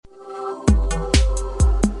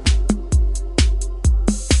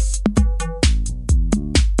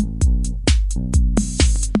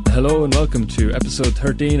Hello and welcome to episode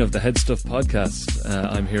 13 of the Headstuff podcast.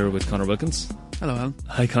 I'm here with Connor Wilkins. Hello, Alan.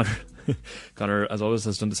 Hi, Connor. Connor, as always,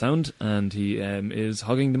 has done the sound and he is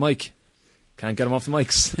hogging the mic. Can't get him off the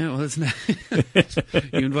mics. Yeah, well, it's not.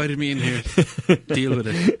 You invited me in here. Deal with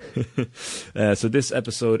it. So this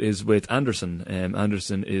episode is with Anderson.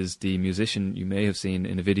 Anderson is the musician you may have seen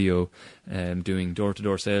in a video doing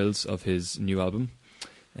door-to-door sales of his new album.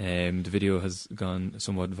 The video has gone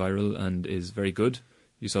somewhat viral and is very good.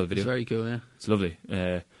 You saw the video? It's very cool, yeah. It's lovely.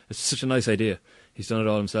 It's such a nice idea. He's done it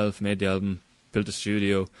all himself, made the album, built a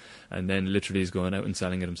studio, and then literally is going out and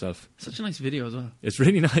selling it himself. Such a nice video as well. It's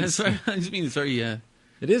really nice. I just mean it's very it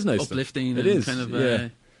is nice, uplifting. It and is, kind of. yeah.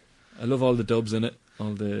 I love all the dubs in it,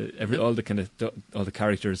 all the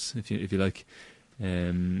characters, if you like.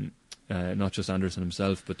 Not just Anderson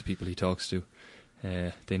himself, but the people he talks to.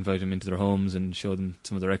 They invite him into their homes and show them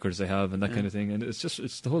some of the records they have and that kind of thing. And it's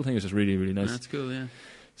the whole thing is just really, really nice. That's cool, yeah.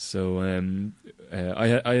 So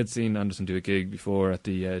I had seen Anderson do a gig before at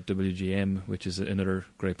the WGM, which is another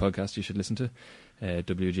great podcast you should listen to,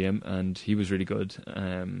 WGM, and he was really good.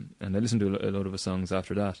 And I listened to a lot of his songs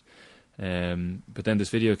after that. But then this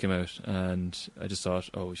video came out, and I just thought,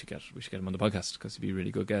 we should get him on the podcast because he'd be a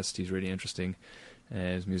really good guest. He's really interesting.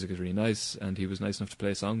 His music is really nice, and he was nice enough to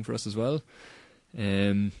play a song for us as well.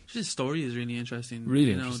 His story is really interesting.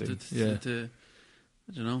 Really interesting.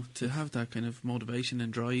 I don't know, to have that kind of motivation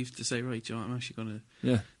and drive to say, right, you know, I'm actually going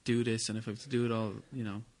to do this, and if I have to do it all, you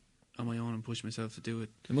know, on my own and push myself to do it.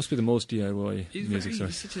 It must be the most DIY music.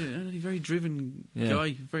 He's such a very driven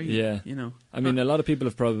guy. You know. I mean, a lot of people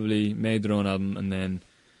have probably made their own album and then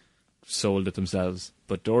sold it themselves,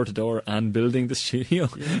 but door to door and building the studio,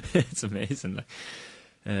 it's amazing.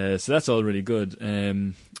 So that's all really good,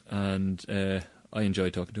 and I enjoy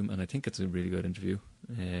talking to him, and I think it's a really good interview.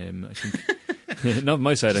 I think. Not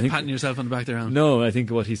my side. I think patting yourself on the back there, Alan. No, I think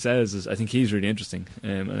what he says is, I think he's really interesting,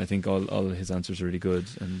 and I think all his answers are really good.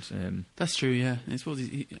 And that's true. Yeah, I suppose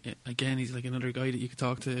he's like another guy that you could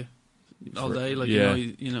talk to all day. Like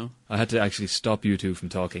you know. I had to actually stop you two from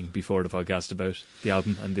talking before the podcast about the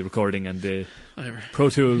album and the recording and the Pro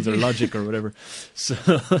Tools or Logic or whatever. So,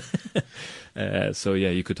 yeah,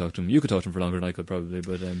 you could talk to him. You could talk to him for longer than I could probably,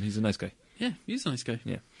 but he's a nice guy. Yeah, he's a nice guy.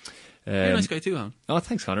 Yeah. You're a nice guy too, Alan. Oh,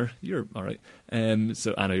 thanks, Connor. You're all right.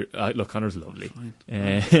 So, Anna, look, Connor's lovely.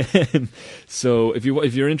 So, if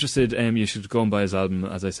you're interested, you should go and buy his album.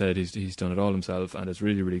 As I said, he's done it all himself, and it's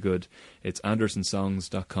really, really good. It's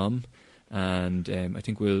andersonsongs.com, and I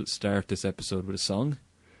think we'll start this episode with a song.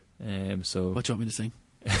 So, what do you want me to sing?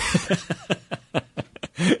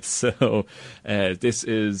 So, this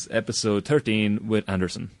is episode 13 with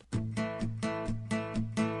Anderson.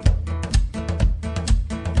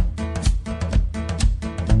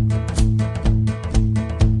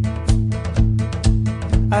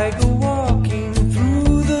 I go walking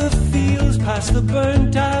through the fields, past the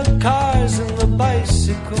burnt out cars and the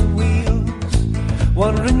bicycle wheels,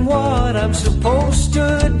 wondering what I'm supposed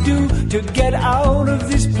to do to get out of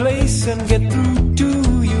this place and get through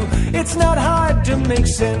to you. It's not hard to make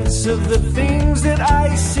sense of the things that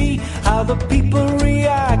I see, how the people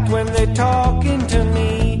react when they're talking to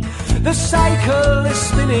me. The cycle is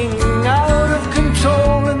spinning out of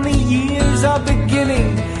control and the years are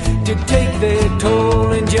beginning to take their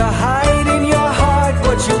toll, and you hide in your heart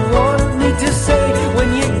what you want me to say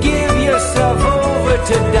when you give yourself over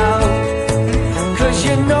to doubt. 'Cause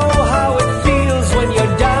you know how it feels when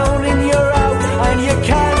you're down and you're out and you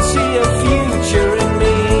can't see a future in me.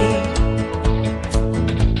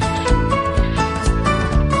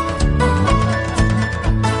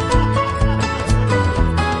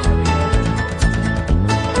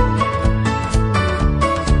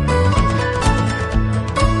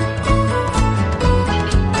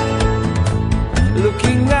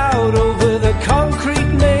 Looking out over the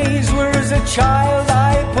concrete maze, where as a child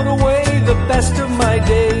I put away the best of my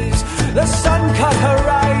days. The sun-cut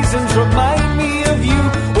horizons remind me of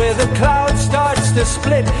you, where the cloud starts to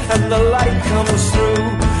split and the light comes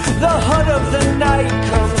through. The hut of the night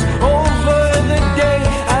comes over the day,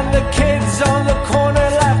 and the kids on the corner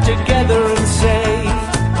laugh together and say,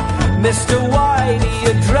 Mr. Why do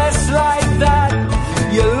you dress like that?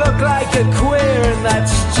 You look like a queer in that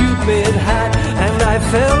stupid hat. And I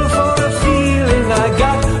fell for a feeling I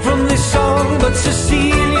got from this song, but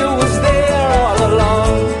Cecilia was there all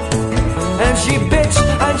along. And she bitched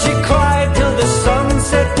and she cried till the sun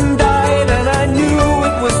set and died, and I knew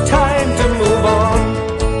it was time to move on.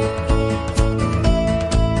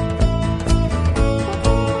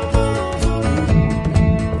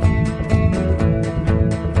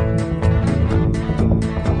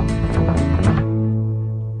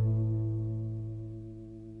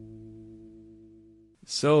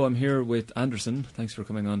 So I'm here with Anderson. Thanks for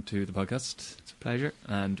coming on to the podcast. It's a pleasure.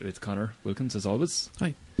 And with Connor Wilkins, as always.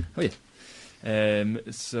 Hi. How are you?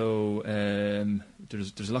 There's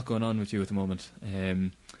a lot going on with you at the moment.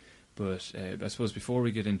 But I suppose before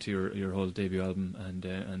we get into your whole debut album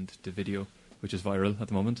and the video, which is viral at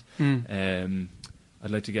the moment,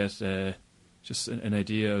 I'd like to get just an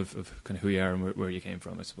idea of kind of who you are and where you came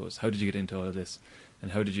from, I suppose. How did you get into all of this?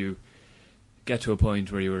 And how did you get to a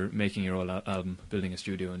point where you were making your own album, building a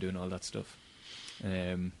studio and doing all that stuff?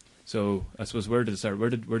 So I suppose, where did it start?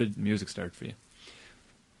 Where did music start for you?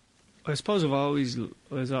 I suppose I've always,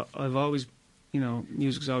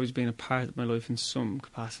 music's always been a part of my life in some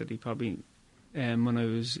capacity. Probably when I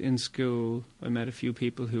was in school, I met a few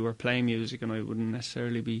people who were playing music, and I wouldn't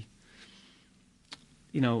necessarily be,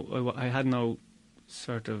 I had no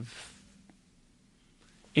sort of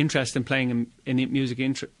interest in playing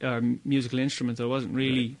musical instruments. I wasn't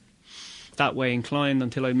really that way inclined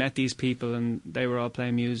until I met these people, and they were all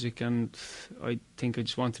playing music, and I think I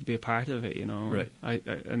just wanted to be a part of it, Right.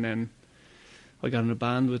 And then I got in a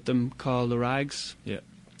band with them called The Rags. Yeah.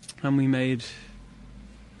 And we made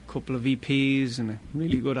a couple of EPs and a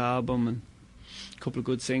really good album and a couple of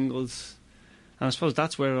good singles. And I suppose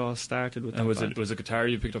that's where it all started with. And was it guitar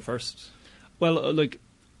you picked up first? Well,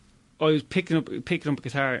 I was picking up a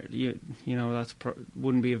guitar.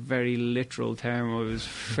 Wouldn't be a very literal term. I was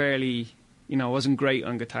fairly, I wasn't great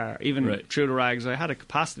on guitar. Even through The Rags, I had a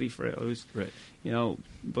capacity for it. I was,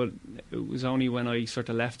 but it was only when I sort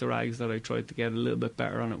of left The Rags that I tried to get a little bit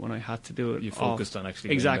better on it when I had to do it. You focused on actually.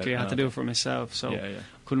 Exactly, I had to do it for myself. So I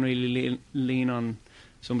couldn't really lean on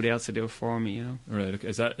somebody else to do it for me. Right. Okay.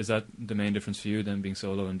 Is that the main difference for you then, being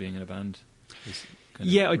solo and being in a band?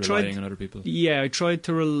 I tried relying on other people. Yeah, I tried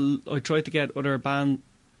to get other band,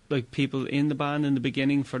 like people in the band in the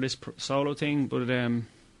beginning for this solo thing, but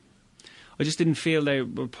I just didn't feel they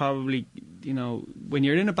were probably, when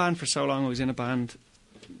you're in a band for so long. I was in a band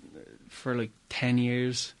for like 10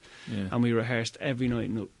 years, and we rehearsed every night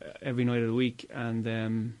of the week,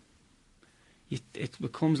 and it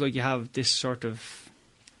becomes like you have this sort of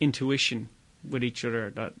intuition with each other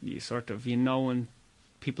that you sort of when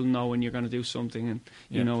people know when you're going to do something, and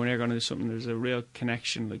you know when they're going to do something. There's a real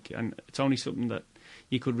connection, and it's only something that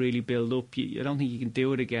you could really build up. I don't think you can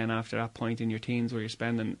do it again after that point in your teens where you're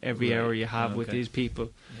spending every hour you have with these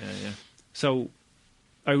people. Yeah. So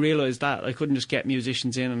I realised that I couldn't just get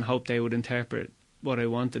musicians in and hope they would interpret what I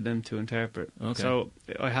wanted them to interpret. Okay. So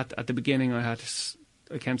at the beginning I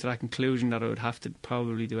came to that conclusion that I would have to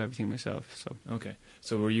probably do everything myself. So okay.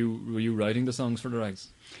 So were you writing the songs for The Rags?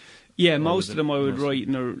 Yeah, most of them I would write,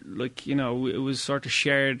 it was sort of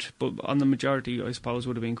shared, but on the majority, I suppose,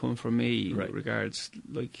 would have been coming from me, regards,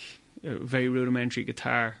 like, a very rudimentary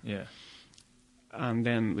guitar. Yeah. And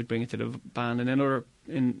then we'd bring it to the band, and then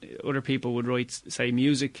other people would write, say,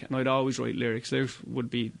 music, and I'd always write lyrics. Lyrics would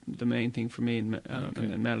be the main thing for me,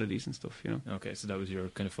 and melodies and stuff, Okay, so that was your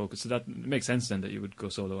kind of focus. So that makes sense then that you would go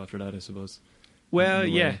solo after that, I suppose. Well,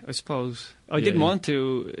 yeah, I suppose. I didn't want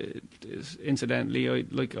to, incidentally. I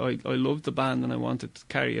loved the band and I wanted to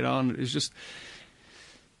carry it on. It was just,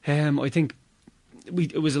 I think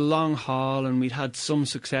it was a long haul and we'd had some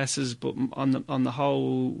successes, but on the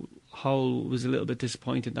whole was a little bit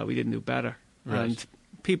disappointed that we didn't do better. Right. And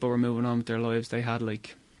people were moving on with their lives. They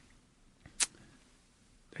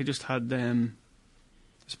just had, I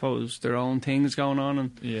suppose, their own things going on,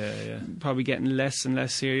 and probably getting less and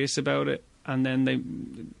less serious about it. And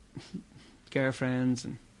then girlfriends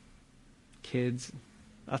and kids,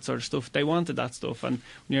 that sort of stuff. They wanted that stuff, and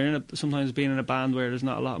when you're sometimes being in a band where there's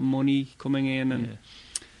not a lot of money coming in, and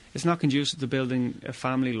it's not conducive to building a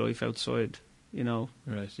family life outside,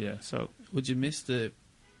 Right. Yeah. So, would you miss the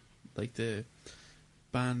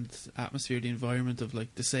band atmosphere, the environment of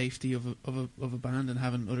like the safety of a band and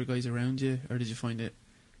having other guys around you, or did you find it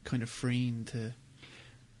kind of freeing to?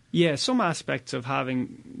 Yeah, some aspects of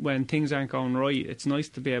having, when things aren't going right, it's nice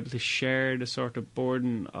to be able to share the sort of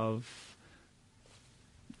burden of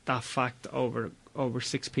that fact over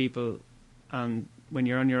 6 people, and when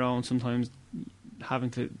you're on your own, sometimes having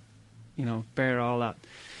to, bear all that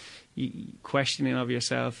questioning of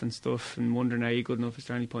yourself and stuff, and wondering, are you good enough? Is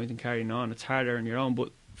there any point in carrying on? It's harder on your own, but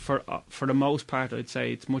for the most part, I'd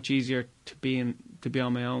say it's much easier to be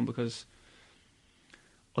on my own, because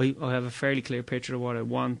I have a fairly clear picture of what I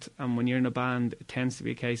want, and when you're in a band, it tends to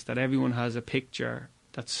be a case that everyone has a picture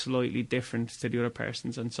that's slightly different to the other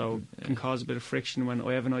person's, and so it can cause a bit of friction when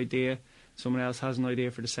I have an idea, someone else has an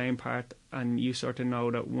idea for the same part, and you sort of know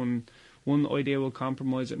that one idea will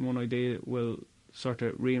compromise it and one idea will sort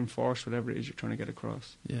of reinforce whatever it is you're trying to get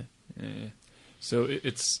across. Yeah. So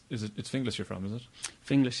it's Finglas you're from, is it?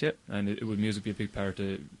 Finglas, yeah. And would music be a big part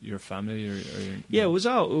of your family, or Yeah, there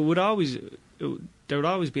would always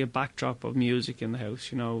be a backdrop of music in the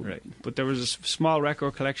house, you know. Right. But there was a small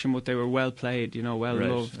record collection, but they were well played, you know, well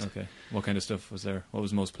loved. Okay. What kind of stuff was there? What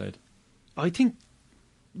was most played? I think,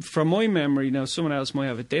 from my memory, now someone else might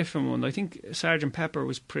have a different one. I think Sgt. Pepper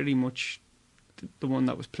was pretty much the one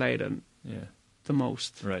that was played the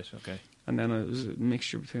most. Right. Okay. And then it was a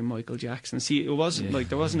mixture between Michael Jackson. See, it wasn't like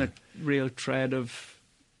there wasn't a real thread of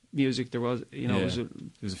music. There was, you know, there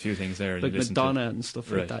was a few things there, like Madonna and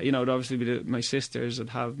stuff like that. You know, it'd obviously be my sisters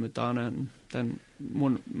would have Madonna, and then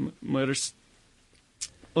my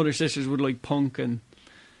other sisters would like punk,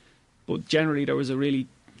 but generally there was a really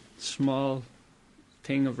small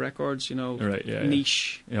thing of records, you know,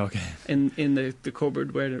 niche in the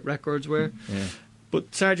cupboard where the records were. Yeah.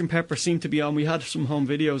 But Sgt. Pepper seemed to be on. We had some home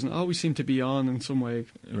videos, and it always seemed to be on in some way.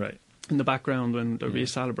 Right. In the background when there'd be a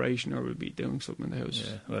celebration or we'd be doing something in the house.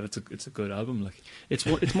 Yeah, well, it's a good album. Like it's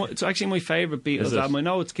actually my favourite Beatles album. I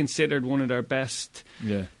know it's considered one of their best.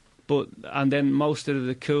 Yeah. And then most of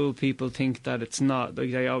the cool people think that it's not.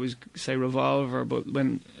 Like they always say Revolver, but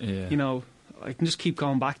when you know, I can just keep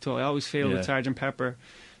going back to it. I always feel with Sgt. Pepper,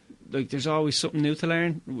 like there's always something new to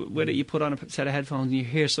learn. With it, you put on a set of headphones and you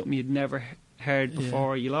hear something you'd never heard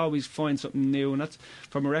before. You'll always find something new, and that's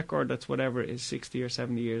from a record that's whatever it is, 60 or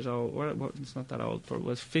 70 years old. Well, it's not that old, but it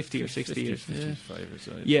was 50 or 60 years. 55 or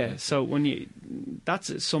so. Yeah, so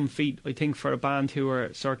that's some feat, I think, for a band who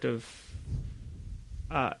are sort of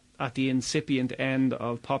at the incipient end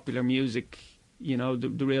of popular music, you know,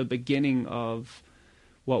 the real beginning of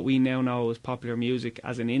what we now know as popular music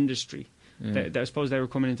as an industry. Yeah. I suppose they were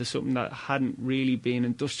coming into something that hadn't really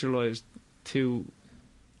been industrialised to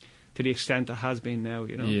the extent it has been now,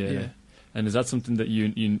 you know. Yeah. And is that something that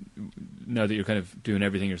you now that you're kind of doing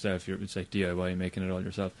everything yourself, it's like DIY, making it all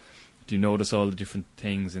yourself, do you notice all the different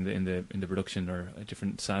things in the production, or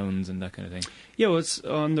different sounds and that kind of thing? Yeah, well, it's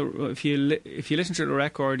on if you listen to the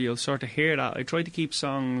record, you'll sort of hear that. I try to keep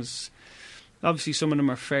songs, obviously some of them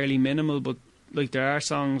are fairly minimal, but like there are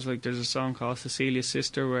songs, like there's a song called Cecilia's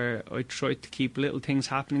Sister where I try to keep little things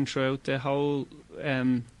happening throughout the whole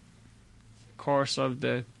course of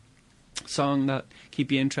the song that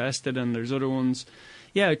keep you interested, and there's other ones.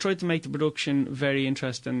 Yeah, I tried to make the production very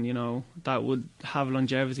interesting, you know, that would have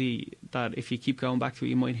longevity, that if you keep going back to it,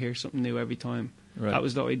 you might hear something new every time. Right. That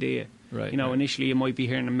was the idea. Right. You know, initially you might be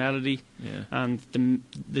hearing a melody and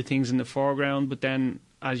the things in the foreground, but then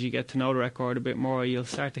as you get to know the record a bit more, you'll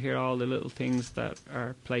start to hear all the little things that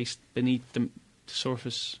are placed beneath the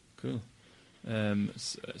surface. Cool.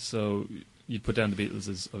 So you'd put down the Beatles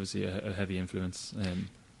as obviously a heavy influence.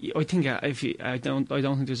 I think I don't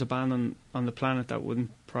think there's a band on the planet that wouldn't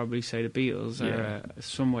probably say the Beatles are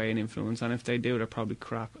some way an influence, and if they do, they're probably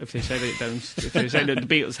crap. If they say they don't, if they say that the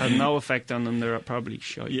Beatles have no effect on them, they're probably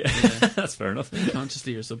shite. Yeah, that's fair enough.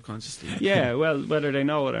 Consciously or subconsciously. Yeah, well, whether they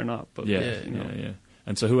know it or not. But yeah.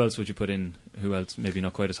 And so who else would you put in? Who else, maybe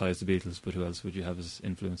not quite as high as the Beatles, but who else would you have as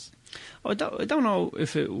influence? I don't know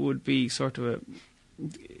if it would be sort of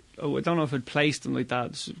I don't know if I'd place them like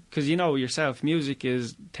that, because you know yourself, music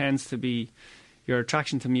tends to be, your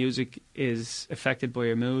attraction to music is affected by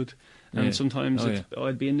your mood, and sometimes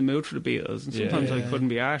I'd be in the mood for the Beatles, and sometimes I couldn't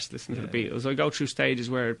be arsed listening to the Beatles. I go through stages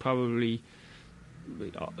where I'd probably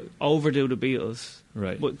overdo the Beatles,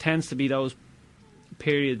 right? But it tends to be those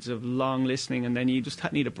periods of long listening, and then you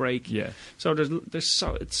just need a break. Yeah. So it's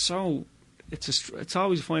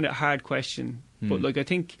always I find it a hard question. But like I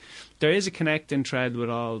think there is a connecting thread with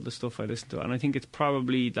all the stuff I listen to, and I think it's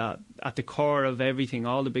probably that at the core of everything,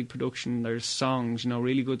 all the big production, there's songs, you know,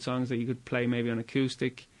 really good songs that you could play maybe on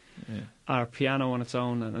acoustic or piano on its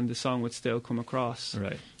own, and the song would still come across.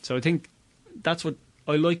 Right. So I think that's what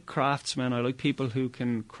I like. Craftsmen, I like people who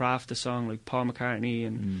can craft a song, like Paul McCartney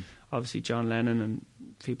and obviously John Lennon, and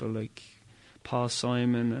people like Paul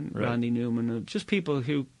Simon and Randy Newman, and just people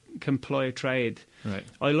who can ply a trade. Right.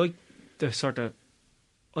 I like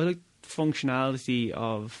functionality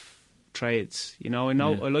of trades, you know. I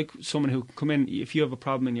like someone who can come in, if you have a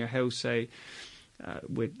problem in your house, say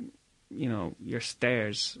with, you know, your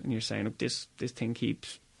stairs, and you're saying, look, this thing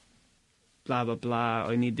keeps blah blah blah,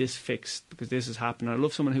 I need this fixed because this is happening. I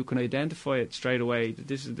love someone who can identify it straight away, that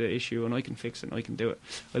this is the issue and I can fix it and I can do it.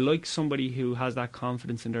 I like somebody who has that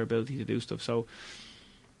confidence in their ability to do stuff. So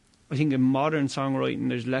I think in modern songwriting,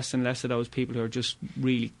 there's less and less of those people who are just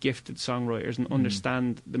really gifted songwriters and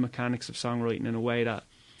understand the mechanics of songwriting in a way that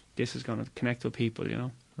this is going to connect with people, you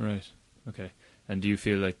know. Right. Okay. And do you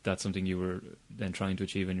feel like that's something you were then trying to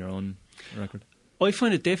achieve in your own record? I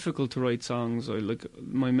find it difficult to write songs.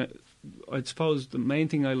 I suppose the main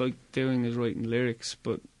thing I like doing is writing lyrics,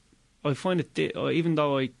 but I find it even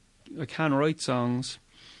though I can write songs,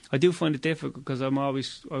 I do find it difficult because I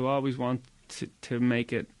always want to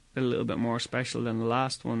make it a little bit more special than the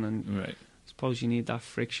last one, and Right. I suppose you need that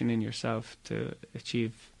friction in yourself to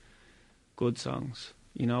achieve good songs.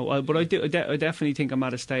 But I definitely think I'm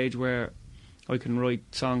at a stage where I can write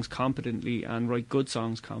songs competently and write good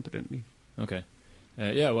songs competently. Okay.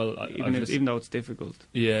 Well, even though it's difficult.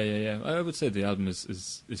 Yeah. I would say the album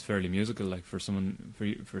is fairly musical. Like for someone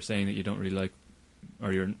for saying that you don't really like,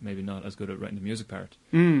 or you're maybe not as good at writing the music part.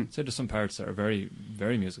 So there's some parts that are very,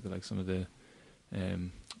 very musical. Like some of the,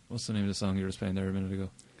 what's the name of the song you were just playing there a minute ago?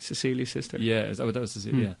 Cecilia's Sister. Yeah, that was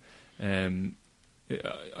Cecilia. Yeah. I'm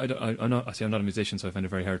not a musician, so I find it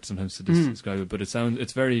very hard sometimes to describe it. But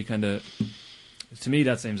it's very kind of, to me,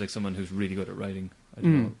 that seems like someone who's really good at writing. I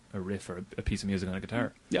don't know, a riff or a piece of music on a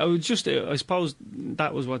guitar. Yeah, I suppose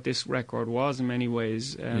that was what this record was in many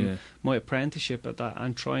ways. My apprenticeship at that,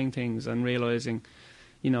 and trying things and realising,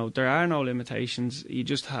 there are no limitations. You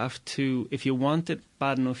just have to, if you want it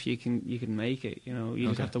bad enough, you can make it. You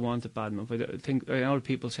just have to want it bad enough. I know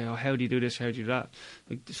people say, "Oh, how do you do this? How do you do that?"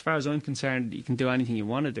 Like, as far as I'm concerned, you can do anything you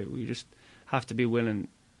want to do. You just have to be willing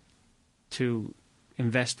to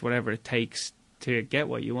invest whatever it takes to get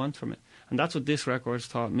what you want from it. And that's what this record's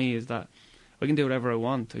taught me, is that I can do whatever I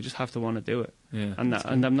want. I just have to want to do it. Yeah, and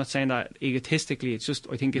I'm not saying that egotistically. It's just,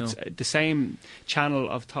 I think it's the same channel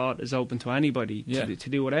of thought is open to anybody to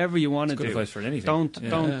do whatever you want to do. Good advice for anything.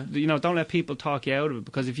 Don't let people talk you out of it,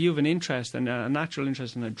 because if you have an interest and a natural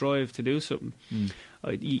interest and a drive to do something,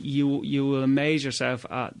 you will amaze yourself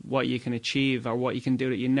at what you can achieve or what you can do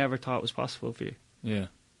that you never thought was possible for you. Yeah,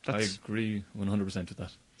 I agree 100% with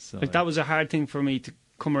that. So that was a hard thing for me to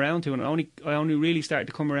come around to, and I only really started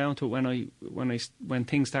to come around to it when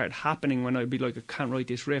things started happening, when I'd be like, I can't write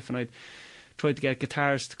this riff, and I'd tried to get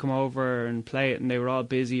guitarists to come over and play it, and they were all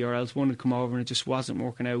busy, or else one would come over and it just wasn't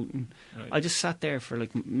working out, and I just sat there for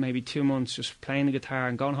like maybe 2 months just playing the guitar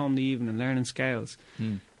and going home in the evening and learning scales.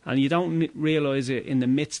 And you don't realise it in the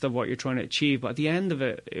midst of what you're trying to achieve, but at the end of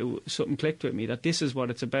it, something clicked with me that this is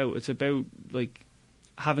what it's about. It's about like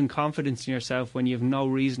having confidence in yourself when you have no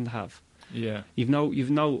reason to have. Yeah, you've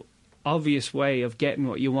no obvious way of getting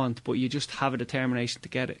what you want, but you just have a determination to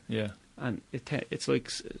get it. Yeah, and it's like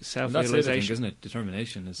self-realisation. That's it, I think, isn't it?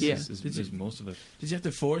 Determination is most of it. Did you have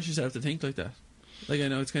to force yourself to think like that? Like, I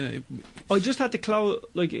know it's kind of. I just had to close.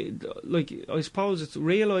 Like I suppose it's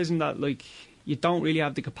realising that like you don't really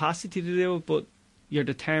have the capacity to do it, but you're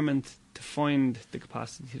determined to find the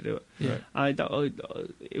capacity to do it. Yeah.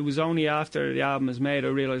 It was only after the album was made I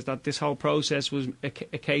realised that this whole process was a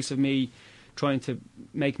case of me trying to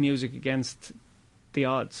make music against the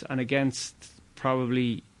odds and against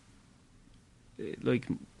probably like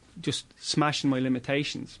just smashing my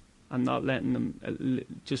limitations and not letting them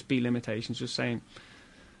just be limitations, just saying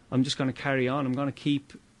I'm just going to carry on, I'm going to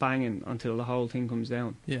keep banging until the whole thing comes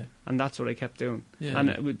down. Yeah. And that's what I kept doing. Yeah.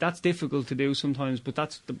 And that's difficult to do sometimes, but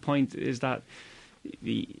that's the point, is that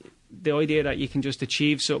the idea that you can just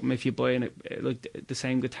achieve something if you buy like the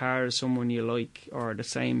same guitar as someone you like, or the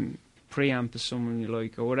same preamp as someone you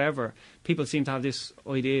like, or whatever. People seem to have this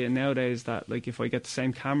idea nowadays that like if I get the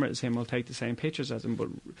same camera as him, I'll take the same pictures as him, but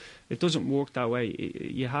it doesn't work that way.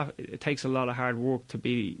 It takes a lot of hard work to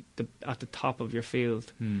be at the top of your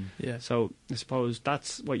field. Yeah. So I suppose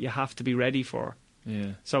that's what you have to be ready for.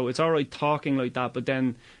 Yeah. So it's all right talking like that, but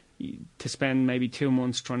then to spend maybe 2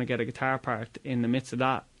 months trying to get a guitar part in the midst of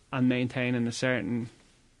that and maintaining a certain,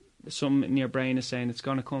 something in your brain is saying it's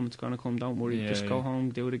going to come, don't worry, just go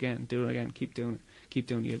home, do it again, keep doing it,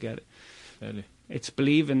 you'll get it. Really? It's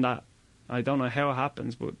believing that. I don't know how it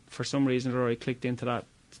happens, but for some reason I clicked into that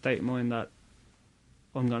state of mind that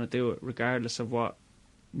I'm going to do it regardless of what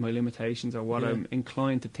my limitations or what I'm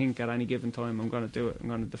inclined to think at any given time. I'm going to do it. I'm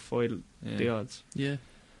going to defy the odds. Yeah,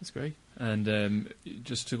 that's great. And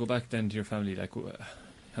just to go back then to your family, like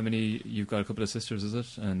how many, you've got a couple of sisters, is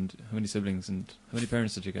it? And how many siblings and how many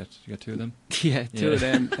parents did you get? You got 2 of them? Yeah, two of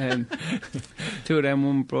them. 2 of them,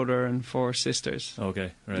 1 brother and 4 sisters.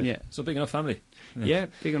 Okay, right. Yeah. So big enough family. Yeah,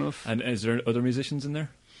 big enough. And is there other musicians in there?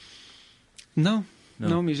 No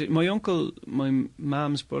music. My uncle, my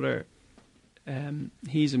mum's brother,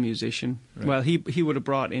 he's a musician. Right. Well, he would have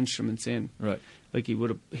brought instruments in. Right. Like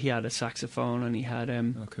he had a saxophone and he had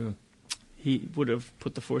oh, cool. He would have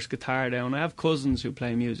put the first guitar down. I have cousins who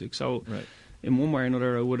play music, so right. in one way or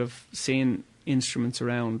another I would have seen instruments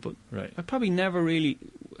around, but right. I probably never really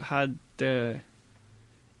had the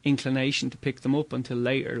inclination to pick them up until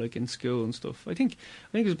later, like in school and stuff. I think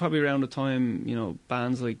it was probably around the time, you know,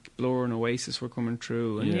 bands like Blur and Oasis were coming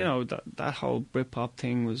through, and you know, that whole Britpop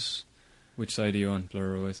thing was. Which side are you on,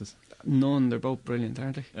 Blur or Oasis? None. They're both brilliant,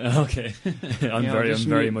 aren't they? Okay. I'm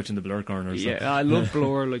very much in the Blur corner. So. Yeah, I love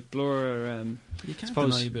Blur. Like Blur. You can't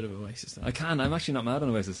deny a bit of Oasis, though. I can. I'm actually not mad on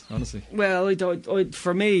Oasis, honestly. Well,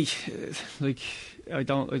 for me, like, I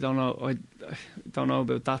don't know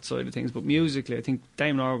about that side of things, but musically, I think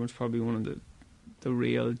Damon Albarn's probably one of the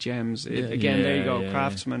real gems. There you go,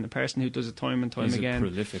 craftsman, a person who does it time and time again. He's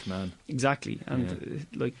a prolific man. Exactly, and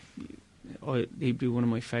like. He'd be one of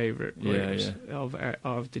my favourite writers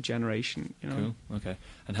of the generation. You know. Cool. Okay.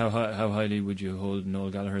 And how highly would you hold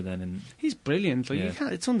Noel Gallagher then? He's brilliant. Like you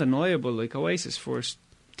can't. It's undeniable. Like Oasis' first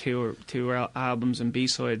two albums and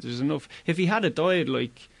B-sides. There's enough. If he had died,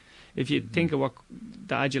 like if you think of what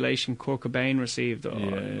the adulation Kurt Cobain received,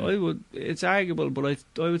 I would. It's arguable, but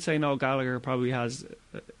I would say Noel Gallagher probably has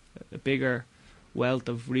a bigger wealth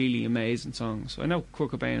of really amazing songs. I know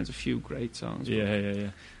Kurt Cobain has a few great songs.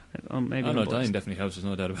 Yeah. Maybe dying definitely helps, there's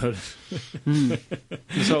no doubt about it.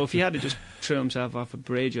 So if he had to just throw himself off a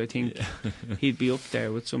bridge, I think he'd be up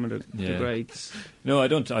there with some of the greats. No, I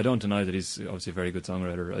don't deny that he's obviously a very good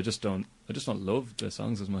songwriter. I just don't love the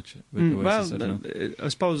songs as much with Oasis, I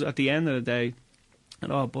suppose at the end of the day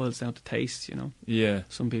it all boils down to taste, you know. Yeah.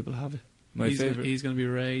 Some people have it. He's going to be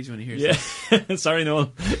raised when he hears that. Sorry,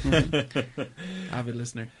 Noel. Avid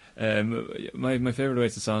listener. My favourite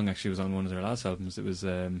Oasis song actually was on one of their last albums. It was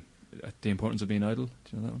The Importance of Being Idle. Do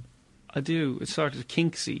you know that one? I do. It started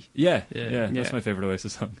Kinksy. Yeah. That's my favourite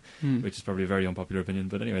Oasis song, which is probably a very unpopular opinion.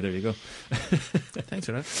 But anyway, there you go. Thanks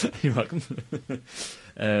for that. You're welcome.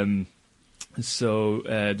 So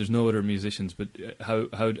there's no other musicians, but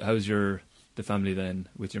how's the family then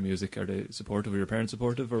with your music? Are they supportive? Were your parents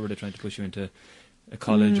supportive, or were they trying to push you into a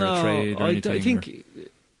college or a trade or anything?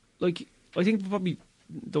 I think probably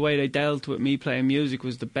the way they dealt with me playing music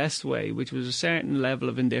was the best way, which was a certain level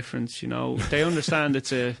of indifference. You know, they understand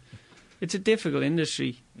it's a difficult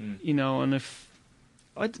industry, you know, and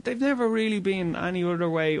they've never really been any other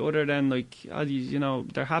way other than like, you know,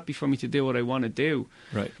 they're happy for me to do what I want to do,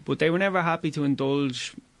 right? But they were never happy to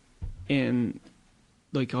indulge in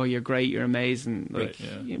like, oh, you're great, you're amazing, like,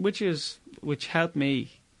 which helped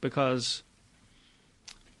me, because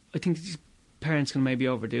I think these parents can maybe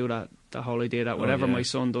overdo that. The whole idea that whatever my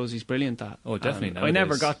son does, he's brilliant at. Oh, definitely. I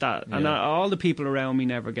never got that, and all the people around me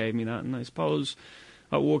never gave me that. And I suppose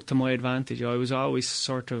it worked to my advantage. I was always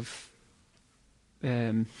sort of,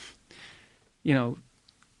 you know,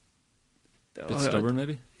 a bit stubborn,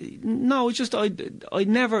 maybe. No, it's just I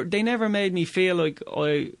never. They never made me feel like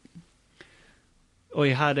I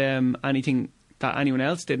had anything that anyone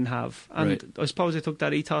else didn't have, and I suppose I took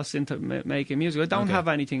that ethos into making music. I don't have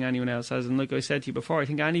anything anyone else has, and like I said to you before, I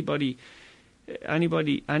think anything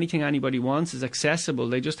anybody wants is accessible.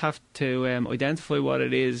 They just have to identify what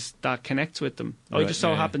it is that connects with them. I just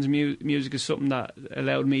so happens music is something that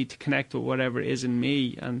allowed me to connect with whatever it is in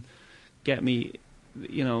me and get me,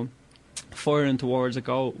 you know, firing towards a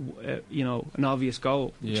goal, you know, an obvious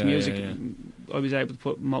goal. Music, I was able to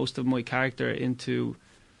put most of my character into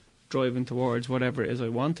driving towards whatever it is I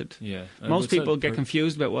wanted. Yeah. Most people get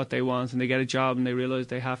confused about what they want, and they get a job and they realise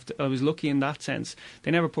they have to. I was lucky in that sense.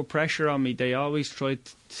 They never put pressure on me. They always tried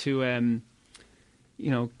to, you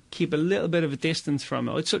know, keep a little bit of a distance from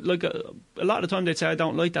it. It's like a lot of the time they'd say, I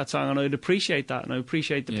don't like that song, and I'd appreciate that, and I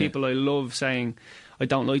appreciate the people I love saying I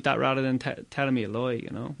don't like that, rather than telling me a lie, you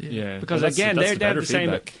know. Yeah. Because again, they're the same.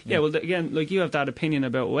 Well, again, like you have that opinion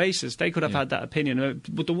about Oasis. They could have had that opinion,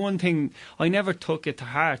 but the one thing, I never took it to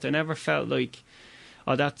heart. I never felt like,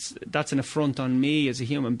 oh, that's an affront on me as a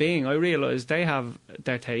human being. I realised they have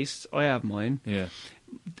their tastes, I have mine. Yeah.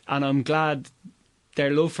 And I'm glad their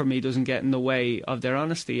love for me doesn't get in the way of their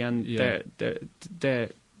honesty and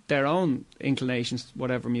their own inclinations,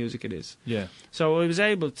 whatever music it is. Yeah. So I was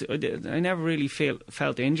able to. I never really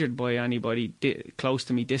felt injured by anybody close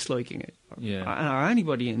to me disliking it, or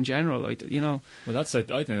anybody in general. You know. Well, I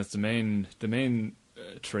think that's the main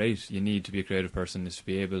trait you need to be a creative person, is to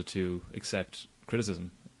be able to accept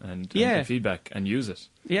criticism and feedback and use it.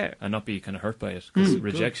 Yeah. And not be kind of hurt by it, because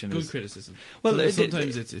rejection good is criticism. Well,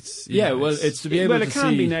 sometimes it's it's to be able to see. Well, it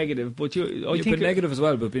can be negative, but I think negative as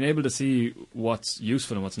well. But being able to see what's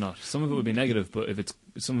useful and what's not. Some of it would be negative, but if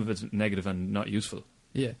some of it's negative and not useful.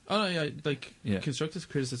 Yeah. Oh yeah. Constructive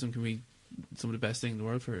criticism can be some of the best thing in the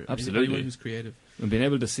world for absolutely anyone who's creative. And being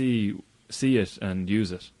able to see it and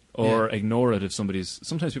use it or ignore it if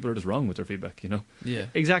sometimes people are just wrong with their feedback, you know. Yeah.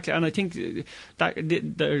 Exactly, and I think that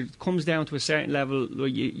there comes down to a certain level where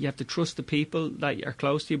you have to trust the people that are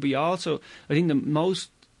close to you, but you also, I think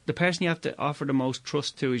the person you have to offer the most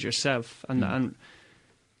trust to is yourself, and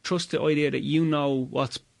trust the idea that you know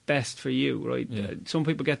what's best for you, right? Yeah. Some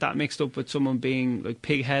people get that mixed up with someone being like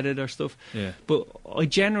pig-headed or stuff. Yeah. But I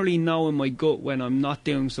generally know in my gut when I'm not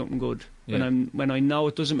doing something good. Yeah. When I know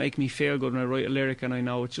it doesn't make me feel good, when I write a lyric and I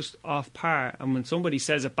know it's just off par, and when somebody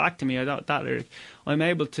says it back to me, that lyric, I'm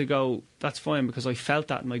able to go, that's fine, because I felt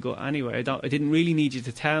that in my gut anyway. I didn't really need you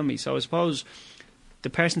to tell me. So I suppose the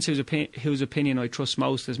person whose opinion I trust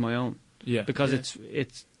most is my own. Yeah. Because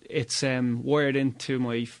it's wired into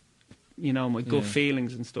my, my gut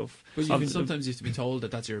feelings and stuff. But sometimes you have to be told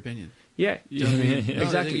that that's your opinion. Yeah, You know what I mean? No,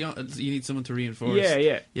 exactly. You need someone to reinforce.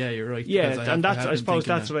 Yeah. Yeah, you're right. Yeah, and I suppose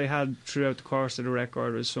that's what what I had throughout the course of the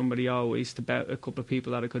record, was somebody always, a couple of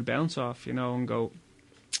people that I could bounce off, and go,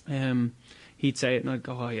 he'd say it and I'd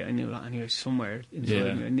go, oh yeah, I knew that anyway, somewhere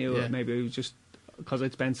inside me. I knew it. Maybe it was just because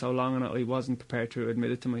I'd spent so long on it, I wasn't prepared to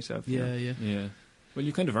admit it to myself. Yeah. Well,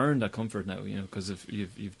 you kind of earned that comfort now, because if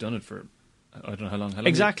you've done it for, I don't know how long.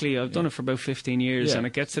 Exactly, I've done it for about 15 years, and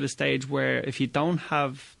it gets to the stage where if you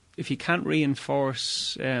can't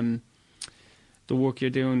reinforce the work you're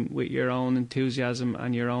doing with your own enthusiasm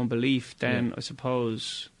and your own belief, then I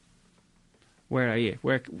suppose, where are you?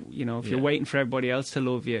 If you're waiting for everybody else to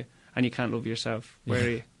love you and you can't love yourself, where are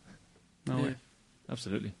you? Nowhere.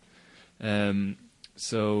 Absolutely.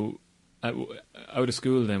 So, out of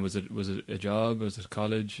school then, was it a job? Was it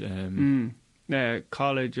college?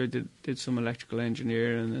 College, I did some electrical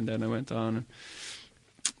engineering, and then I went on and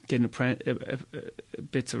did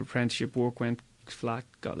bits of apprenticeship work, went flat,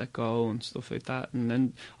 got let go and stuff like that. And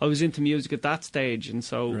then I was into music at that stage, and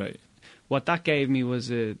so what that gave me was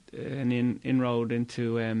an inroad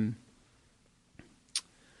into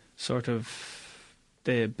sort of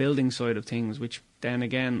the building side of things, which then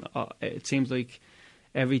again, it seems like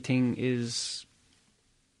everything is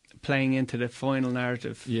playing into the final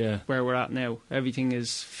narrative where we're at now. Everything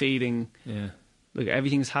is feeding. Like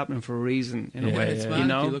everything's happening for a reason in a way. It's mad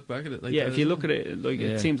if you look back at it. If you look at it,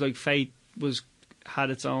 it seems like fate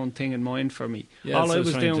had its own thing in mind for me. All I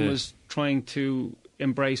was doing was trying to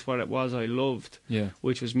embrace what it was I loved,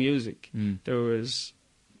 which was music. There was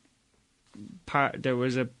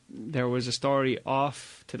a story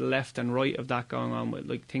off to the left and right of that going on with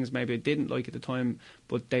like things maybe I didn't like at the time,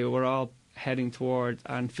 but they were all heading toward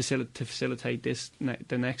and facilitate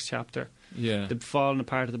the next chapter. The falling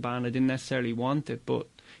apart of the band, I didn't necessarily want it, but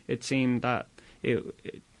it seemed that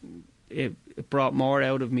it brought more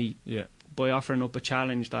out of me by offering up a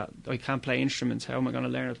challenge that I can't play instruments. How am I going to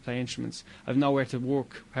learn how to play instruments? I've nowhere to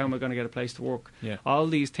work. How am I going to get a place to work? All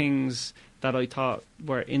these things that I thought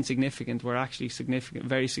were insignificant were actually significant,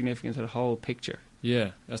 very significant to the whole picture.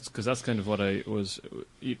 Yeah, that's kind of what I was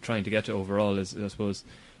trying to get to overall. Is I suppose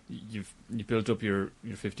you built up your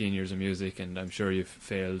 15 years of music, and I'm sure you've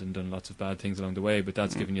failed and done lots of bad things along the way, but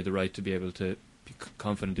that's given you the right to be able to be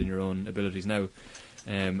confident in your own abilities now.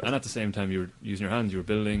 And at the same time, you were using your hands, you were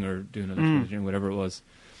building or doing electrical engineering, whatever it was.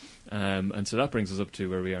 And so that brings us up to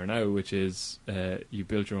where we are now, which is you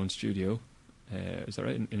built your own studio. Is that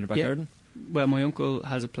right? In your back garden? Well, my uncle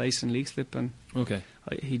has a place in Leixlip, and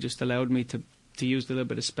he just allowed me to use a little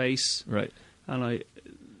bit of space. Right. And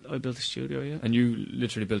I built a studio, And you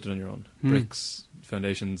literally built it on your own? Bricks,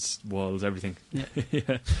 foundations, walls, everything?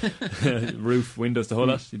 Yeah. Roof, windows, the whole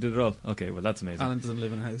lot? You did it all? Okay, well, that's amazing. Alan doesn't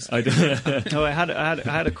live in a house. I do. No, I had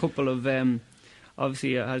a couple of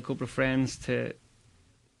obviously I had a couple of friends to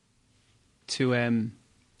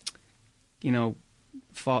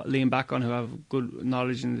lean back on, who have good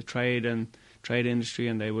knowledge in the trade industry,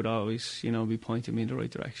 and they would always be pointing me in the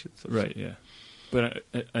right direction. So right, yeah. But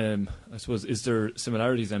I suppose, is there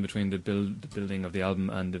similarities then between the building of the album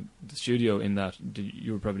and the studio, in that did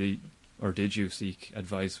you seek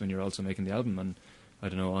advice when you're also making the album, and I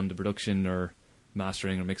don't know, on the production or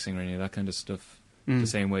mastering or mixing or any of that kind of stuff, the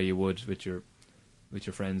same way you would with your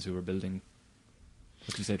friends who were building,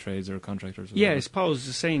 what do you say, trades or contractors? Or I suppose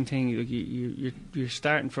the same thing. Like you're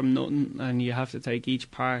starting from nothing, and you have to take each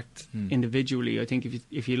part individually. I think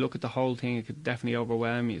if you look at the whole thing, it could definitely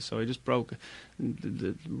overwhelm you. So I just broke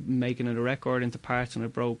the making of the record into parts, and I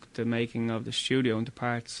broke the making of the studio into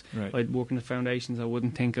parts. Right. I'd work in the foundations. I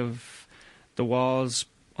wouldn't think of the walls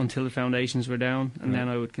until the foundations were down, and then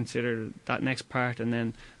I would consider that next part, and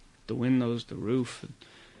then the windows, the roof.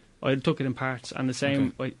 I took it in parts, and the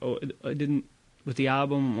same. Okay. I didn't. With the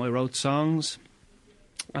album, I wrote songs,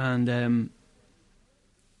 and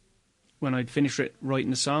when I'd finished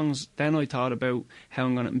writing the songs, then I thought about how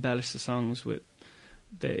I'm going to embellish the songs with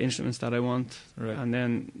the instruments that I want. Right. And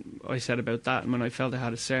then I said about that, and when I felt I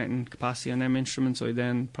had a certain capacity on them instruments, I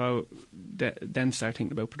then then start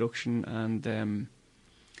thinking about production and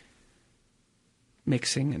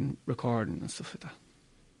mixing and recording and stuff like that.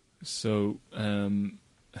 So,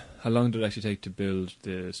 how long did it actually take to build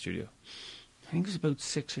the studio? I think it was about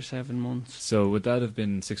 6 or 7 months. So would that have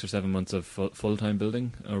been 6 or 7 months of full-time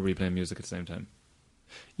building, or were you playing music at the same time?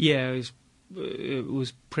 Yeah, it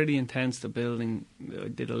was pretty intense, the building.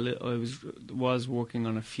 I was working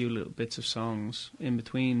on a few little bits of songs in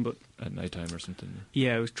between, but At night time or something?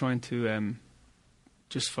 yeah, I was trying to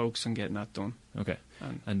just focus on getting that done. Okay.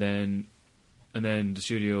 And then the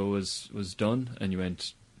studio was done, and you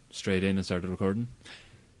went straight in and started recording?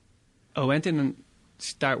 I went in and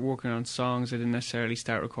start working on songs. I didn't necessarily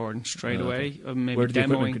start recording straight away. Maybe Where did the demoing.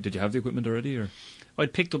 equipment, did you have the equipment already, or?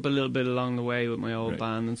 I'd picked up a little bit along the way with my old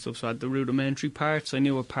band and stuff, so I had the rudimentary parts. I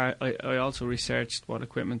knew what part. I also researched what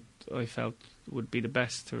equipment I felt would be the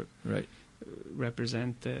best to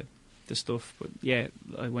represent the stuff. But yeah,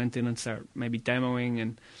 I went in and started maybe demoing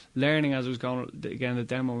and learning as I was going. Again, the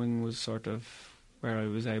demoing was sort of where I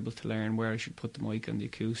was able to learn where I should put the mic and the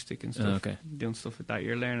acoustic and stuff. Doing stuff like that.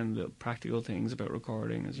 You're learning the practical things about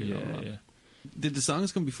recording as you go along. Yeah. Did the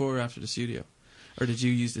songs come before or after the studio? Or did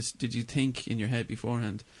you use this? Did you think in your head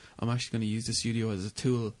beforehand, I'm actually going to use the studio as a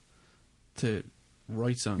tool to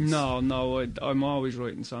write songs? No, I'm always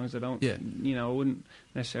writing songs. I don't, Yeah. I wouldn't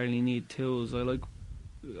necessarily need tools.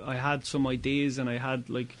 I had some ideas, and I had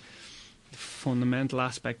like the fundamental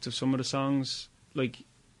aspects of some of the songs. Like,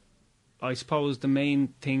 I suppose the main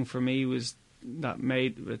thing for me was that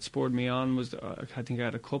spurred me on was I think I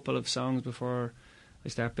had a couple of songs before I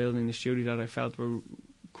started building the studio that I felt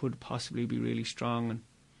could possibly be really strong,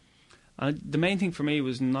 and the main thing for me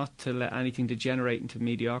was not to let anything degenerate into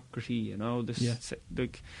mediocrity.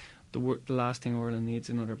 The last thing Ireland needs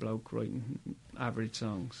is another bloke writing average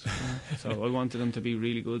songs. So I wanted them to be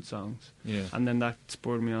really good songs. Yeah. And then that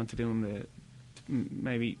spurred me on to doing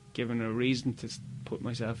maybe giving a reason to put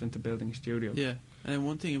myself into building a studio. Yeah. And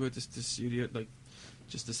one thing about this studio, like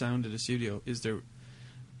just the sound of the studio, is there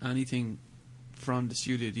anything from the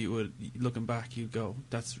studio that you would, looking back, you'd go,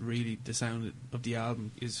 that's really the sound of the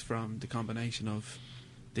album is from the combination of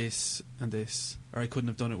this and this, or I couldn't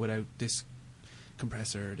have done it without this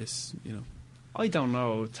compressor or this, I don't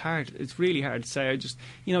know. It's hard. It's really hard to say. I just,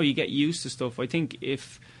 you get used to stuff. I think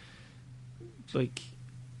if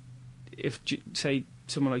say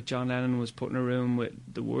someone like John Lennon was put in a room with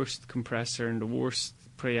the worst compressor and the worst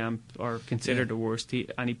preamp, or considered the worst,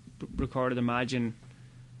 and he recorded Imagine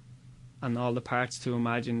and all the parts to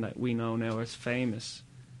Imagine that we know now as famous,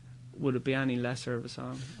 would it be any lesser of a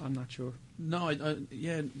song? I'm not sure. No,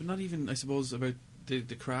 but not even, I suppose, about the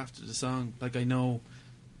craft of the song. Like, I know,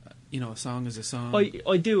 a song is a song.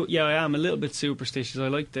 I do, yeah, I am a little bit superstitious. I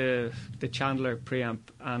like the Chandler preamp,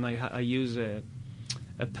 and I use a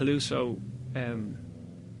Peluso,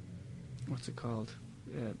 what's it called?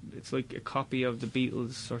 It's like a copy of the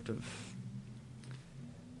Beatles, sort of,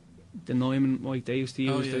 the Neumann mic they used to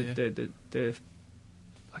use. The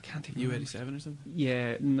I can't think. U87 or something.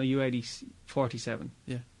 Yeah, no, U47.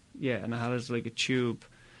 Yeah. Yeah, and it has like a tube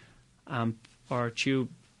amp or a tube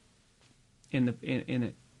in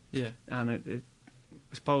it. Yeah. And I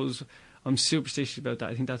suppose I'm superstitious about that.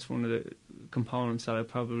 I think that's one of the components that I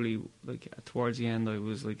probably, like, towards the end, I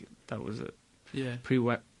was like, that was a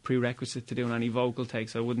prerequisite to doing any vocal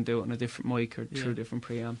takes. I wouldn't do it on a different mic or through a different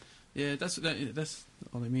preamp. Yeah, that's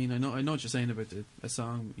all I mean. I know what you're saying about a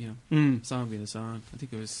song, song being a song. I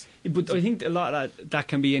think it was. But I think a lot of that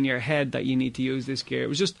can be in your head, that you need to use this gear. It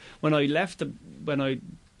was just when I when I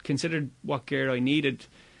considered what gear I needed,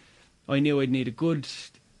 I knew I'd need a good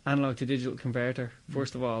analog to digital converter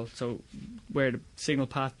first of all. So where the signal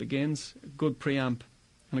path begins, a good preamp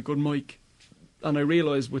and a good mic. And I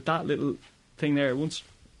realised with that little thing there, once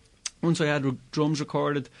I had drums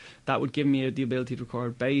recorded, that would give me the ability to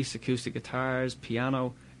record bass, acoustic guitars,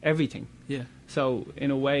 piano, everything. Yeah. So in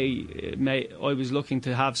a way, I was looking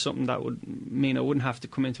to have something that would mean I wouldn't have to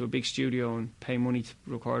come into a big studio and pay money to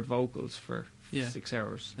record vocals for 6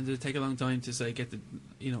 hours. And did it take a long time to say get the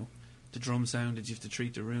drum sound? Did you have to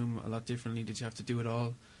treat the room a lot differently? Did you have to do it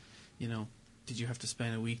all? Did you have to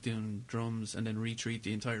spend a week doing drums and then retreat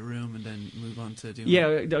the entire room and then move on to doing?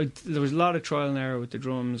 Yeah, there was a lot of trial and error with the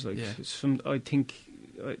drums. I think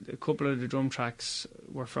a couple of the drum tracks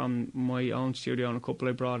were from my own studio, and a couple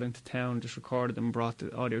I brought into town, just recorded them, brought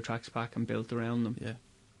the audio tracks back and built around them. Yeah.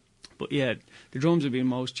 But yeah, the drums have been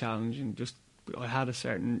most challenging. Just I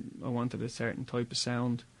wanted a certain type of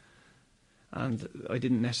sound, and I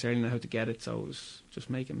didn't necessarily know how to get it, so I was just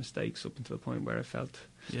making mistakes up until the point where I felt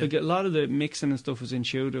like a lot of the mixing and stuff was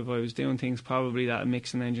intuitive. I was doing things probably that a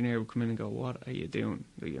mixing engineer would come in and go, "What are you doing?"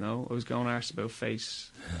 You know, I was going arse about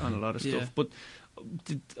face on a lot of stuff, but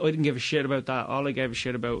I didn't give a shit about that. All I gave a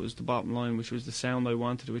shit about was the bottom line, which was the sound I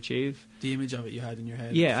wanted to achieve. The image of it you had in your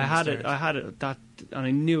head. Yeah, I had it that, and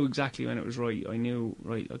I knew exactly when it was right. I knew,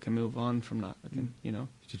 right, I can move on from that. I can, you know.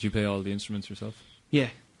 Did you play all the instruments yourself? Yeah.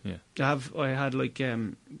 Yeah. I had like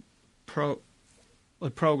I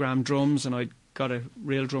programmed drums, and I got a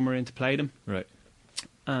real drummer in to play them. Right.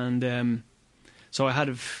 And so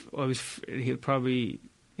he'll probably,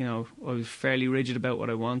 you know, I was fairly rigid about what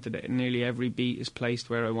I wanted. Nearly every beat is placed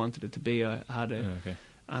where I wanted it to be. I had it,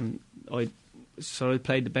 and I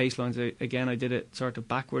played the bass lines again. I did it sort of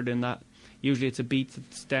backward in that. Usually it's a beat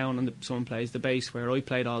that's down and someone plays the bass, where I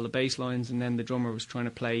played all the bass lines, and then the drummer was trying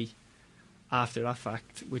to play after that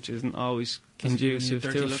fact, which isn't always conducive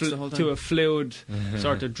to a fluid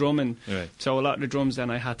sort of drumming. Right. So a lot of the drums then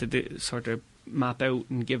I had to sort of map out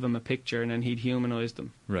and give him a picture, and then he'd humanise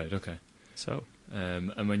them. Right, okay. So,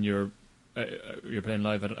 and when you're playing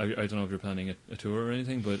live, I don't know if you're planning a tour or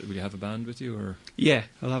anything, but will you have a band with you? Or yeah,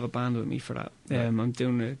 I'll have a band with me for that. Right. I'm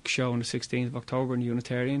doing a show on the 16th of October in the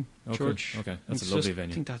Unitarian Church. Cool. Okay, that's a lovely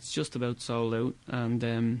venue. I think that's just about sold out. And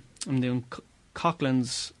I'm doing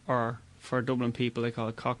Coughlin's, or for Dublin people they call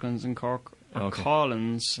it Coughlin's in Cork, or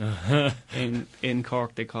Collins. in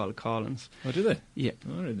Cork they call it Collins. Oh, do they? Yeah.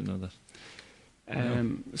 Oh, I didn't know that.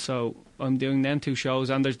 So I'm doing them 2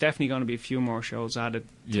 shows, and there's definitely going to be a few more shows added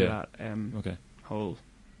to that whole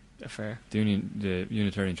affair. The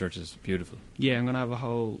Unitarian Church is beautiful. Yeah, I'm going to have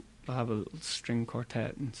I'll have a string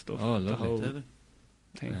quartet and stuff. Oh, lovely. The whole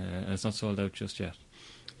thing. And it's not sold out just yet.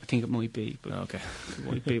 I think it might be, but okay. It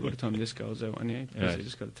might be by the time this goes out anyway, because right. I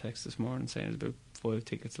just got a text this morning saying there's about 5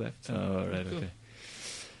 tickets left. So. Oh, right, cool.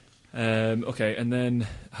 Okay. Okay, and then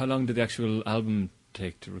how long did the actual album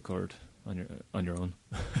take to record on your own?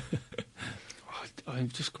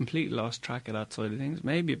 I've just completely lost track of that side of things.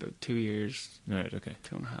 Maybe about 2 years. Right, okay.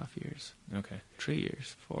 2.5 years. Okay. 3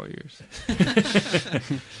 years, 4 years.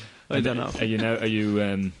 I don't know.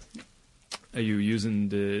 Are you using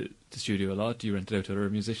the studio a lot? Do you rent it out to other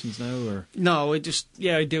musicians now, or? No, I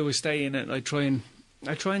do. I stay in it. I try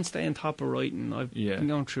and stay on top of writing. I've been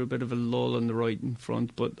going through a bit of a lull on the writing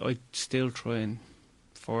front, but I still try and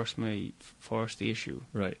force the issue.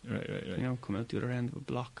 Right. You know, come out the other end of a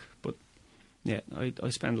block. But yeah, I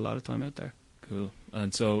spend a lot of time out there. Cool.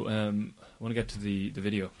 And so I want to get to the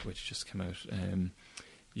video, which just came out.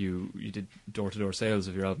 You did door-to-door sales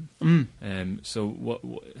of your album. So what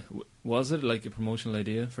was it, like a promotional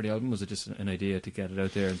idea for the album? Was it just an idea to get it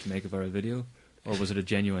out there and to make a viral video? Or was it a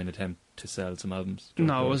genuine attempt to sell some albums?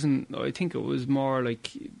 No, it wasn't. I think it was more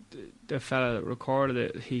like the fella that recorded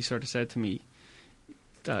it, he sort of said to me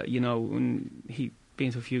that, you know, when he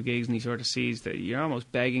been to a few gigs and he sort of sees that you're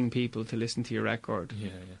almost begging people to listen to your record.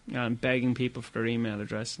 Yeah. And begging people for their email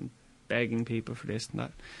address and begging people for this and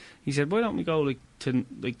that. He said, why don't we go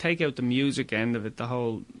take out the music end of it, the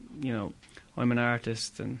whole, you know, I'm an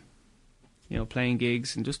artist and, you know, playing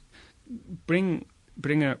gigs, and just bring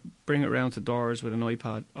it around to doors with an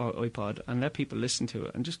iPod and let people listen to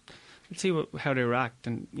it and just let's see how they react,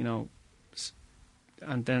 and, you know,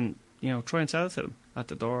 and then, you know, try and sell it to them at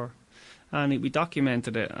the door. And we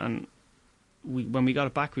documented it, and when we got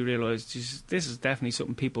it back, we realised this is definitely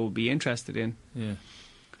something people would be interested in. Yeah.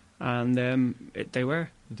 And they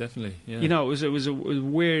were. Definitely, yeah. You know, it was a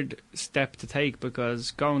weird step to take,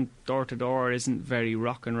 because going door to door isn't very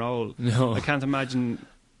rock and roll. No. I can't imagine,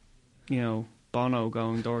 you know, Bono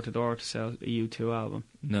going door to door to sell a U2 album.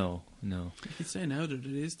 No. You could say now that it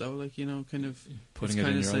is, though, like, you know, kind of putting it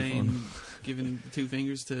in your saying, giving 2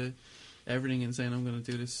 fingers to everything and saying, I'm going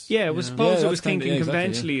to do this. Yeah, I suppose it was thinking exactly,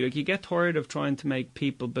 conventionally. yeah. Like, you get tired of trying to make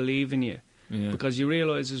people believe in you, because you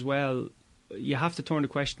realise as well, you have to turn the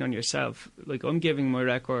question on yourself. Like, I'm giving my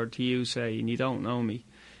record to you, say, and you don't know me.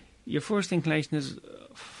 Your first inclination is,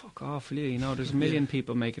 fuck off, you know, there's a million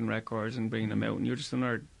people making records and bringing them out, and you're just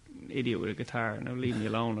another idiot with a guitar. Now leave me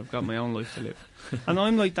alone, I've got my own life to live. And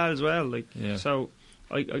I'm like that as well. Like, so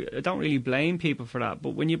I don't really blame people for that. But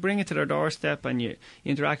when you bring it to their doorstep and you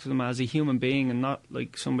interact with them as a human being and not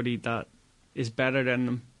like somebody that is better than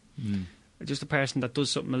them, just a person that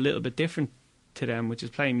does something a little bit different to them, which is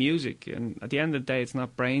playing music, and at the end of the day, it's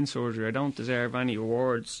not brain surgery. I don't deserve any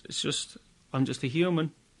awards. It's just, I'm just a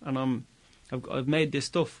human, and I've made this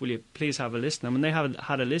stuff. Will you please have a listen? And when they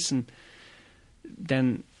had a listen,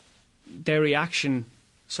 then their reaction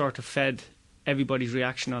sort of fed everybody's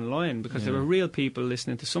reaction online, because there were real people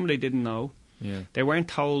listening to somebody they didn't know. Yeah. They weren't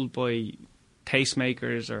told by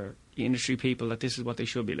tastemakers or industry people that this is what they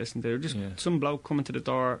should be listening to. They're just Yeah. some bloke coming to the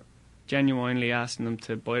door, genuinely asking them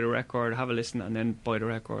to buy the record, have a listen, and then buy the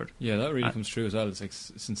record. Yeah, that really comes true as well. It's like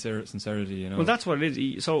sincerity, you know. Well, that's what it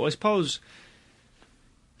is. So I suppose,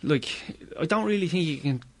 like, I don't really think you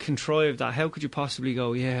can contrive that. How could you possibly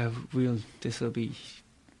go, yeah,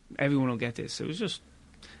 everyone will get this? It was just,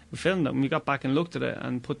 we filmed it and we got back and looked at it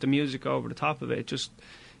and put the music over the top of it. It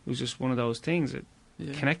was just one of those things. It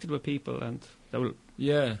connected with people, and they will.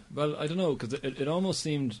 Yeah, well, I don't know, because it almost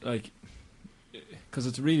seemed like, because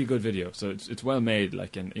it's a really good video, so it's well made,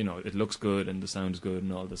 like, and you know, it looks good and the sound's good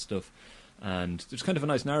and all this stuff, and there's kind of a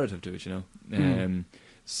nice narrative to it, you know.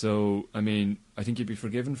 So I mean, I think you'd be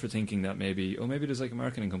forgiven for thinking that maybe there's like a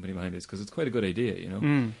marketing company behind this, because it's quite a good idea, you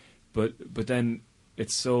know. But then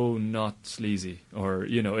it's so not sleazy, or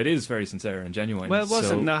you know, it is very sincere and genuine. Well, it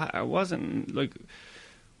wasn't like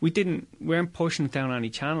we weren't pushing it down any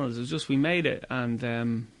channels. It was just we made it, and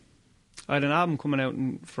I had an album coming out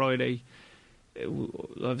on Friday.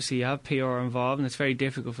 Obviously, you have PR involved, and it's very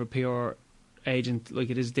difficult for a PR agent. Like,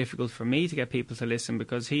 it is difficult for me to get people to listen,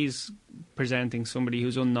 because he's presenting somebody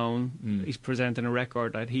who's unknown. He's presenting a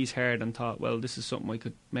record that he's heard and thought, well, this is something I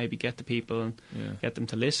could maybe get to people and get them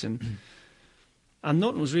to listen. And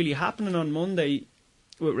nothing was really happening on Monday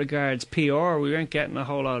with regards PR. We weren't getting a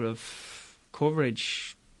whole lot of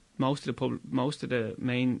coverage. Most of the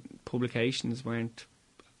main publications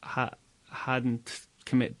hadn't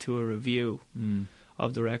committed to a review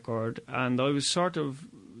of the record, and I was sort of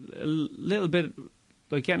a little bit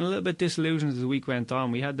like getting a little bit disillusioned as the week went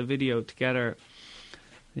on. We had the video together.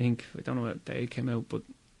 I don't know what day it came out, but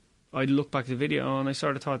I looked back at the video and I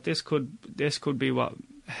sort of thought this could be what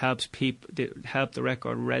help the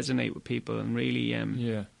record resonate with people and really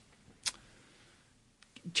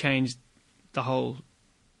change the whole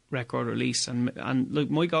record release. And look,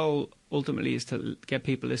 my goal ultimately is to get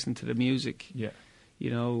people listening to the music. Yeah, you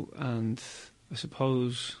know, and I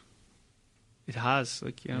suppose it has,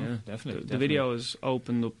 like, you know, yeah, definitely. The video has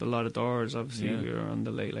opened up a lot of doors. Obviously, we were on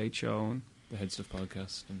the Late Late Show and the Headstuff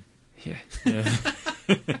podcast. And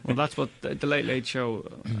well, that's what the Late Late Show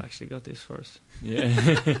actually got this first. Yeah,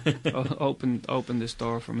 opened this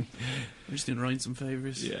door for me. I'm just doing Ryan some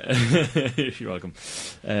favours. Yeah, you're welcome.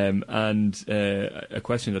 And a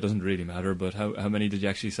question that doesn't really matter, but how many did you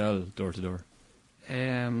actually sell door to door?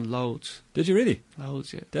 Loads. Did you really?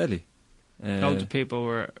 Loads, yeah. Deadly. Loads of people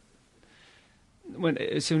were.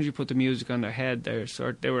 As soon as you put the music on their head, they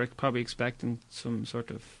were probably expecting some sort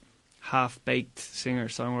of half-baked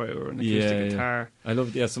singer-songwriter or an acoustic guitar. I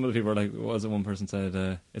love. Yeah, some of the people were like, what was it? One person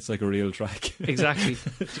said, "It's like a real track." Exactly.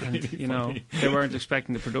 And, really you know, they weren't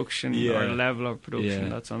expecting the production or the level of production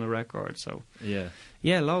that's on the record. So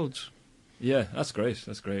loads. Yeah, that's great.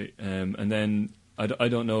 That's great. And then I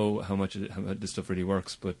don't know how this stuff really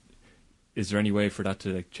works, but is there any way for that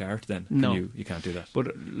to like chart then? No. You can't do that.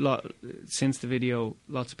 But since the video,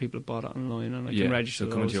 lots of people have bought it online, and I can register.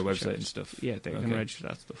 So come into your website and stuff. Yeah, they can register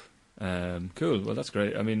that stuff. Cool. Well, that's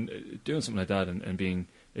great. I mean, doing something like that and being,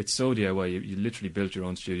 it's so DIY. You literally built your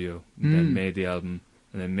own studio, and then made the album,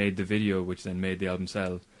 and then made the video, which then made the album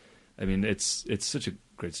sell. I mean, it's such a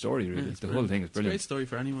great story, really. The whole thing is brilliant. It's a great story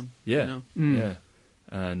for anyone. Yeah, you know? Yeah.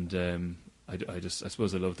 And I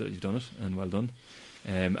suppose I love that you've done it, and well done.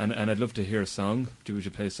 And I'd love to hear a song. Would you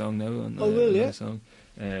play a song now? I will, yeah. Song.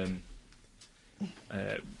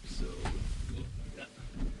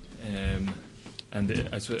 And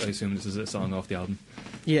I assume this is a song off the album.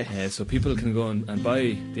 Yeah. So people can go and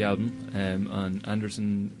buy the album on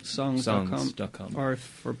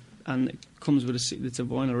AndersonSongs.com. And it comes with it's a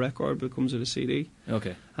vinyl record, but it comes with a CD.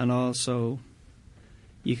 Okay. And also,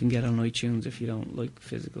 you can get on iTunes if you don't like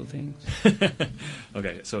physical things.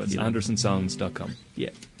 Okay, so it's AndersonSongs.com.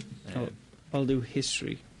 Yeah. I'll do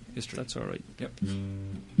history. That's all right. Yep.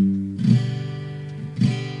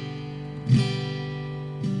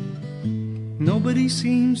 Nobody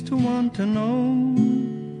seems to want to know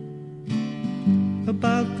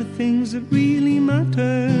about the things that really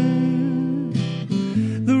matter.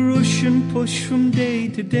 The rush and push from day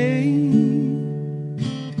to day,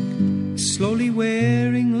 slowly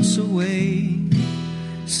wearing us away.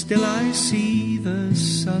 Still I see the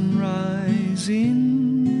sunrise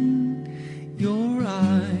in your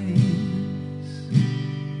eyes.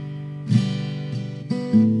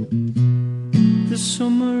 The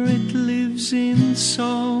summer it lives in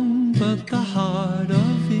song, but the heart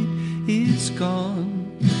of it is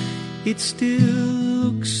gone. It still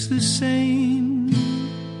looks the same,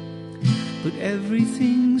 but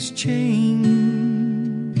everything's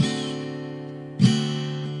changed.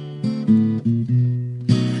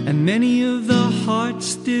 And many of the hearts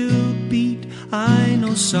still beat I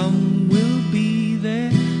know some will be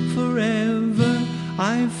there forever.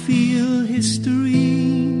 I feel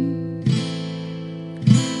history,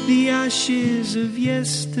 the ashes of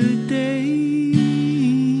yesterday.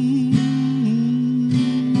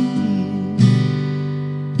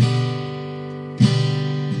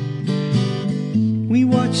 We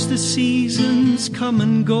watch the seasons come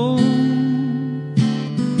and go,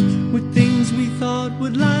 with things we thought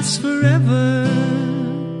would last forever.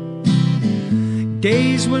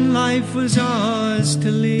 Days when life was ours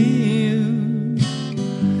to live,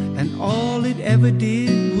 and all it ever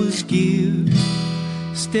did was give.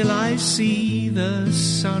 Still I see the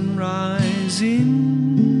sunrise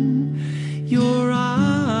in your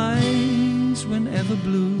eyes whenever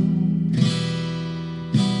blue.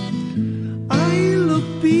 I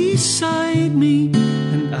look beside me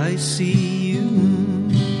and I see you.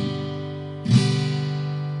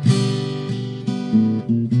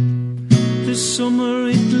 The summer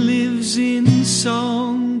it lives in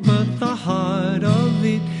song, but the heart of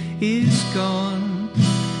it is gone.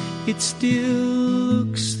 It still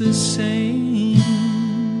looks the same,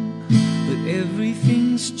 but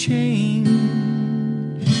everything's changed.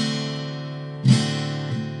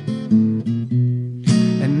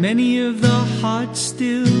 And many of the hearts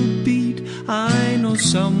still beat. I know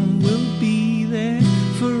some will be there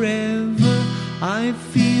forever. I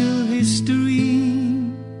feel history,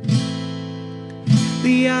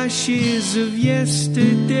 the ashes of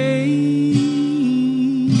yesterday.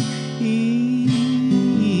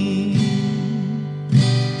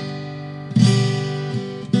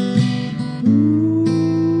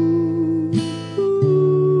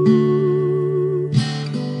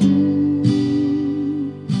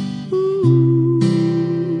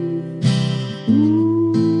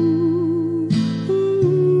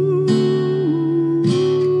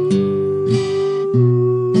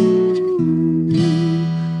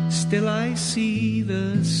 Still I see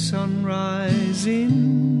the sunrise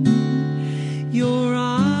in your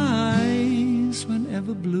eyes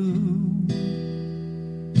whenever blue.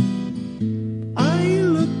 I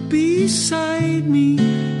look beside me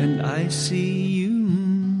and I see you.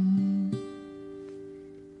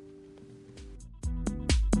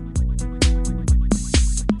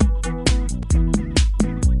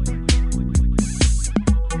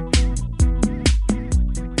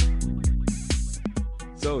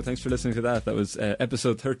 So, thanks for listening to that. That was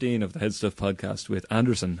episode 13 of the Headstuff podcast with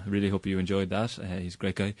Anderson. I really hope you enjoyed that. He's a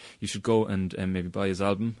great guy. You should go and maybe buy his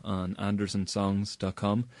album on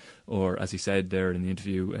andersonsongs.com, or as he said there in the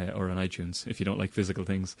interview, or on iTunes if you don't like physical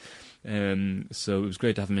things. So it was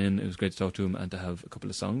great to have him in. It was great to talk to him and to have a couple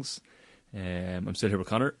of songs. I'm still here with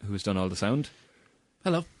Connor, who has done all the sound.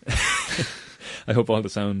 Hello. I hope all the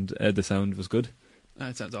sound was good.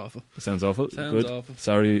 It sounds awful. It sounds awful. Sounds Good. awful.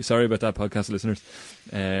 Sorry about that, podcast listeners.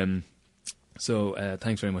 So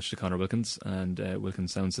thanks very much to Connor Wilkins and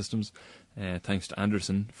Wilkins Sound Systems. Thanks to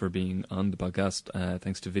Anderson for being on the podcast.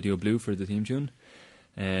 Thanks to Video Blue for the theme tune.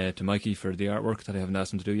 To Mikey for the artwork that I haven't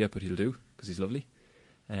asked him to do yet, but he'll do because he's lovely.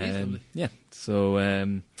 He's lovely. Yeah.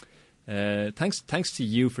 So thanks to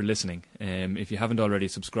you for listening. If you haven't already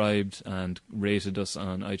subscribed and rated us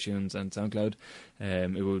on iTunes and SoundCloud,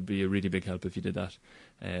 it would be a really big help if you did that.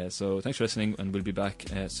 So thanks for listening, and we'll be back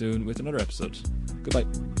soon with another episode. Goodbye.